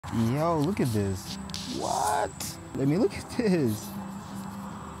Yo, look at this. What? Let me look at this.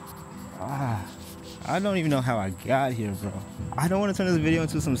 I don't even know how I got here, bro. I don't want to turn this video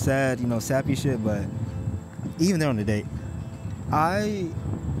into some sad, sappy shit, but even there on the date, I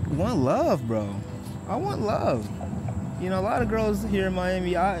want love, bro. I want love. A lot of girls here in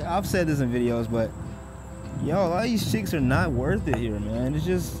Miami, I've said this in videos, but yo, a lot of these chicks are not worth it here, man.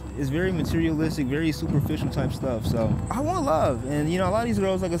 It's very materialistic, very superficial type stuff. So I want love. And a lot of these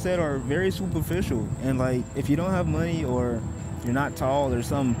girls, like I said, are very superficial. And like, if you don't have money or you're not tall or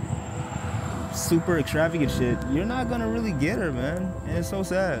some super extravagant shit, you're not gonna really get her, man. And it's so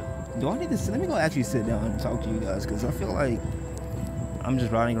sad. Let me go actually sit down and talk to you guys, because I feel like I'm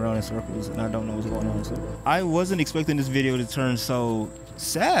just riding around in circles and I don't know what's going on. So I wasn't expecting this video to turn so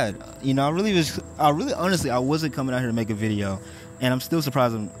sad. Honestly, I wasn't coming out here to make a video, and I'm still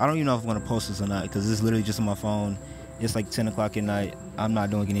surprised. I don't even know if I'm gonna post this or not, because this is literally just on my phone. It's like 10 o'clock at night. I'm not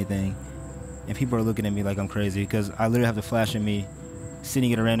doing anything, and people are looking at me like I'm crazy, because I literally have the flash in me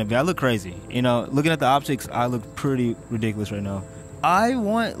sitting at a random. I look crazy. Looking at the optics, I look pretty ridiculous right now. I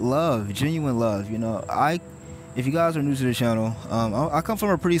want love, genuine love. If you guys are new to the channel, I come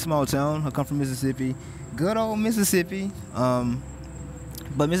from a pretty small town. I come from Mississippi, good old Mississippi.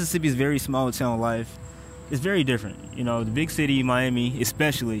 But Mississippi is very small town life. It's very different. The big city, Miami,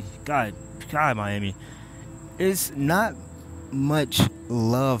 especially. God, Miami. It's not much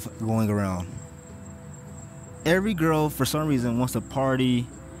love going around. Every girl, for some reason, wants to party,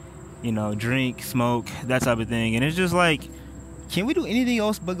 drink, smoke, that type of thing. And it's just like, can we do anything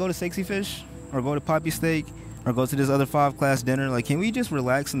else but go to Sexy Fish or go to Poppy Steak or go to this other 5-class dinner? Like, can we just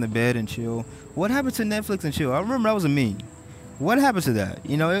relax in the bed and chill? What happened to Netflix and chill? I remember that was a meme. What happened to that?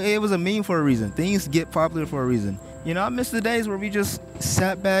 It was a meme for a reason. Things get popular for a reason. I miss the days where we just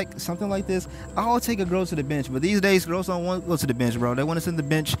sat back, something like this. I'll take a girl to the bench, but these days girls don't want to go to the bench, bro. They want to sit in the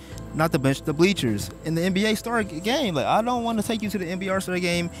bench, not the bench, the bleachers. In the NBA Star game, like, I don't want to take you to the NBA Star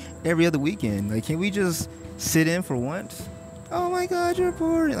game every other weekend. Like, can we just sit in for once? Oh my God, you're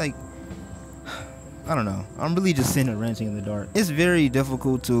bored. Like, I don't know. I'm really just sitting here ranting in the dark. It's very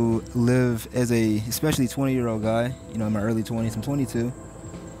difficult to live as especially 20-year-old guy. In my early 20s. I'm 22.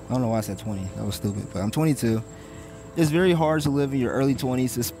 I don't know why I said 20. That was stupid, but I'm 22. It's very hard to live in your early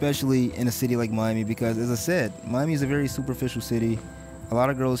 20s, especially in a city like Miami, because, as I said, Miami is a very superficial city. A lot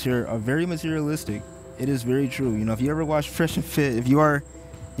of girls here are very materialistic. It is very true. If you ever watch Fresh and Fit, if you are,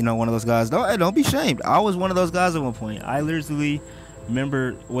 one of those guys, don't be ashamed. I was one of those guys at one point. I literally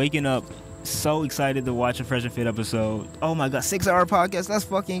remember waking up so excited to watch a Fresh and Fit episode. Oh my God, 6-hour podcast, let's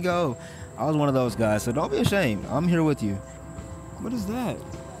fucking go. I was one of those guys, so don't be ashamed. I'm here with you. What is that? Is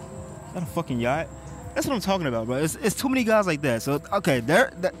that a fucking yacht? That's what I'm talking about, bro. It's too many guys like that. So, okay,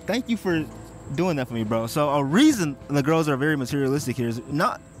 thank you for doing that for me, bro. So a reason the girls are very materialistic here is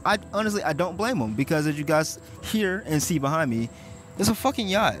honestly, I don't blame them, because as you guys hear and see behind me, it's a fucking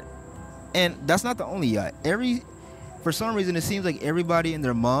yacht. And that's not the only yacht. For some reason, it seems like everybody and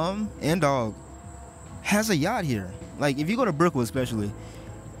their mom and dog has a yacht here. Like, if you go to Brickell especially,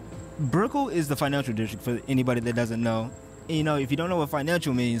 Brickell is the financial district for anybody that doesn't know. And, if you don't know what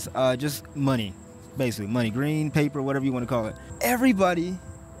financial means, just money, basically. Money, green, paper, whatever you want to call it. Everybody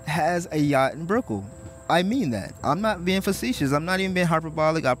has a yacht in Brickell. I mean that. I'm not being facetious. I'm not even being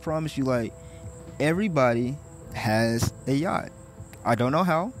hyperbolic. I promise you, like, everybody has a yacht. I don't know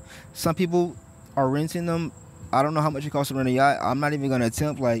how. Some people are renting them. I don't know how much it costs to rent a yacht. I'm not even going to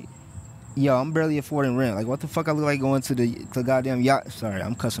attempt, like, yo, I'm barely affording rent. Like, what the fuck I look like going to the goddamn yacht? Sorry,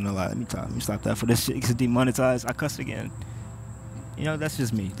 I'm cussing a lot. Let me stop that for this shit. It's demonetized. I cussed again. That's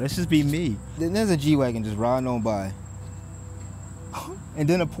just me. Let's just be me. Then there's a G-Wagon just riding on by. And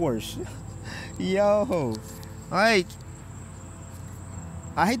then a Porsche. Yo. Like,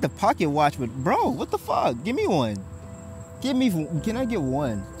 I hate the pocket watch, but bro, what the fuck? Give me one. Can I get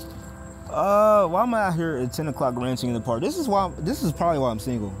one? Why am I out here at 10 o'clock ranting in the park? This is probably why I'm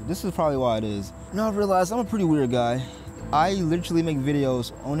single. This is probably why it is. Now I realize I'm a pretty weird guy. I literally make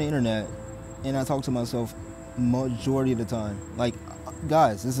videos on the internet, and I talk to myself majority of the time. Like,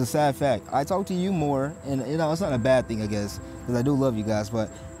 guys, this is a sad fact. I talk to you more, and it's not a bad thing, I guess, because I do love you guys, but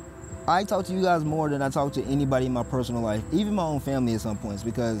I talk to you guys more than I talk to anybody in my personal life, even my own family at some points,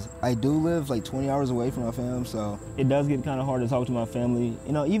 because I do live like 20 hours away from my fam, so it does get kind of hard to talk to my family.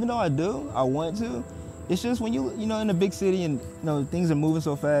 Even though I want to, it's just when in a big city and things are moving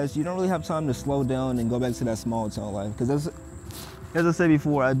so fast, you don't really have time to slow down and go back to that small town life. Because as I said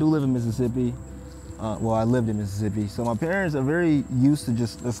before, I do live in Mississippi. Well, I lived in Mississippi, so my parents are very used to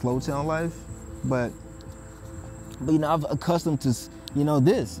just the slow town life, but I've accustomed to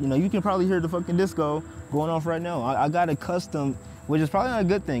this. You can probably hear the fucking disco going off right now. I got accustomed which is probably not a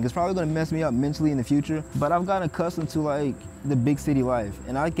good thing. It's probably gonna mess me up mentally in the future, but I've gotten accustomed to like the big city life.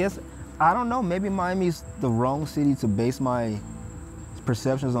 And I guess, I don't know, maybe Miami's the wrong city to base my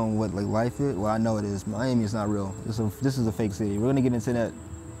perceptions on what like life is. Well, I know it is. Miami is not real. This is a fake city. We're gonna get into that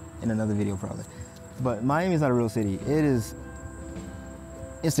in another video probably. But Miami is not a real city. It is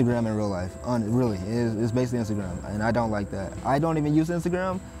Instagram in real life. Really, it's basically Instagram, and I don't like that. I don't even use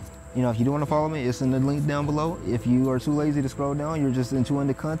Instagram. You know, if you do want to follow me, it's in the link down below. If you are too lazy to scroll down, you're just into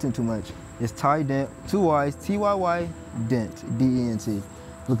the content too much. It's Ty Dent, 2 Y's, Tyy Dent, D-E-N-T.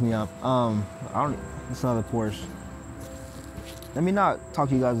 Look me up. It's another Porsche. Let me not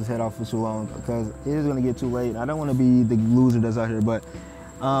talk you guys' head off for too long because it is gonna get too late. I don't want to be the loser that's out here, but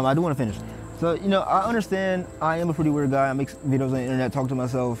I do want to finish. So, you know, I understand I am a pretty weird guy. I make videos on the internet, talk to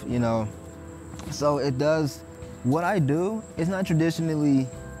myself, you know. So it does, what I do is not traditionally,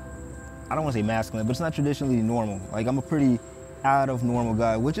 I don't want to say masculine, but it's not traditionally normal. Like, I'm a pretty out of normal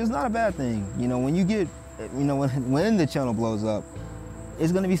guy, which is not a bad thing. You know, when you get, you know, when the channel blows up,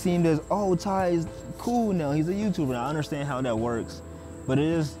 it's gonna be seen as, oh, Ty is cool now, he's a YouTuber. I understand how that works, but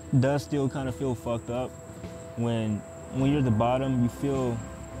it does still kind of feel fucked up when you're at the bottom,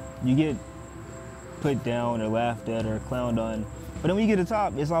 you get put down or laughed at or clowned on. But then when you get to the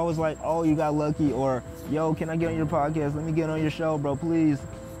top, it's always like, oh, you got lucky, or yo, can I get on your podcast? Let me get on your show, bro, please.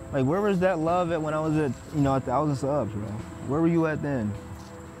 Like, where was that love at when I was at, you know, 1,000 subs, bro? Where were you at then?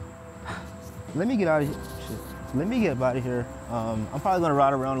 Let me get out of here. Shit. Let me get out of here. I'm probably gonna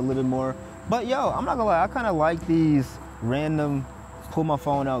ride around a little bit more. But yo, I'm not gonna lie, I kind of like these random pull my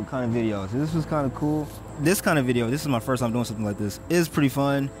phone out kind of videos. This was kind of cool. This kind of video, this is my first time doing something like this. It's pretty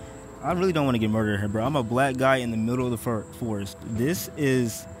fun. I really don't want to get murdered here, bro. I'm a black guy in the middle of the forest. This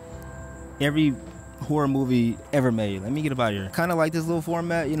is every horror movie ever made. Let me get about here. Kind of like this little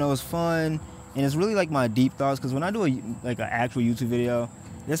format, you know, it's fun. And it's really like my deep thoughts, because when I do like an actual YouTube video,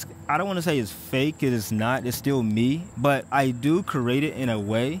 I don't want to say it's fake, because it's not. It's still me, but I do create it in a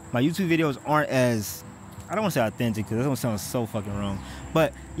way. My YouTube videos aren't as, I don't want to say authentic, because that don't sound so fucking wrong.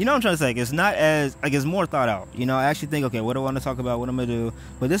 But you know what I'm trying to say? Like, it's not as, like, it's more thought out. You know, I actually think, okay, what do I want to talk about? What I'm going to do?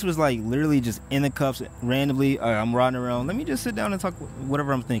 But this was like literally just in the cups randomly. I'm riding around. Let me just sit down and talk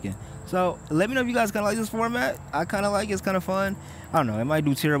whatever I'm thinking. So let me know if you guys kind of like this format. I kind of like it. It's kind of fun. I don't know. It might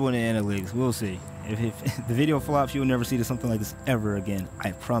do terrible in the analytics. We'll see. If the video flops, you'll never see something like this ever again.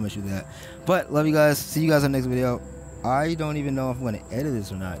 I promise you that. But love you guys. See you guys in the next video. I don't even know if I'm going to edit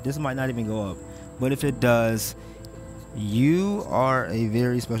this or not. This might not even go up. But if it does, you are a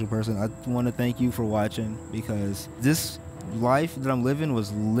very special person. I want to thank you for watching, because this life that I'm living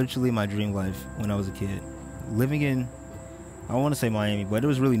was literally my dream life when I was a kid. Living in, I want to say Miami, but it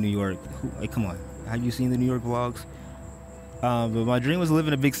was really New York. Like, come on. Have you seen the New York vlogs? But my dream was to live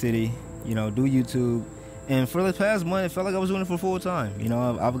in a big city, you know, do YouTube. And for the past month, it felt like I was doing it for full time. You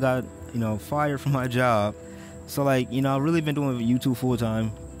know, I've got, you know, fired from my job. So, like, you know, I've really been doing YouTube full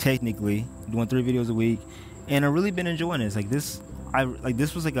time, technically, doing 3 videos a week. And I've really been enjoying this. Like, this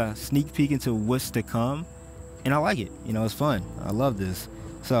was like a sneak peek into what's to come. And I like it. You know, it's fun. I love this.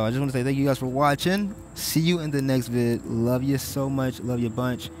 So I just want to say thank you guys for watching. See you in the next vid. Love you so much. Love you a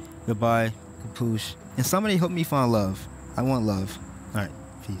bunch. Goodbye. Kapoosh. And somebody help me find love. I want love. All right.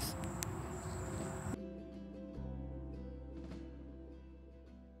 Peace.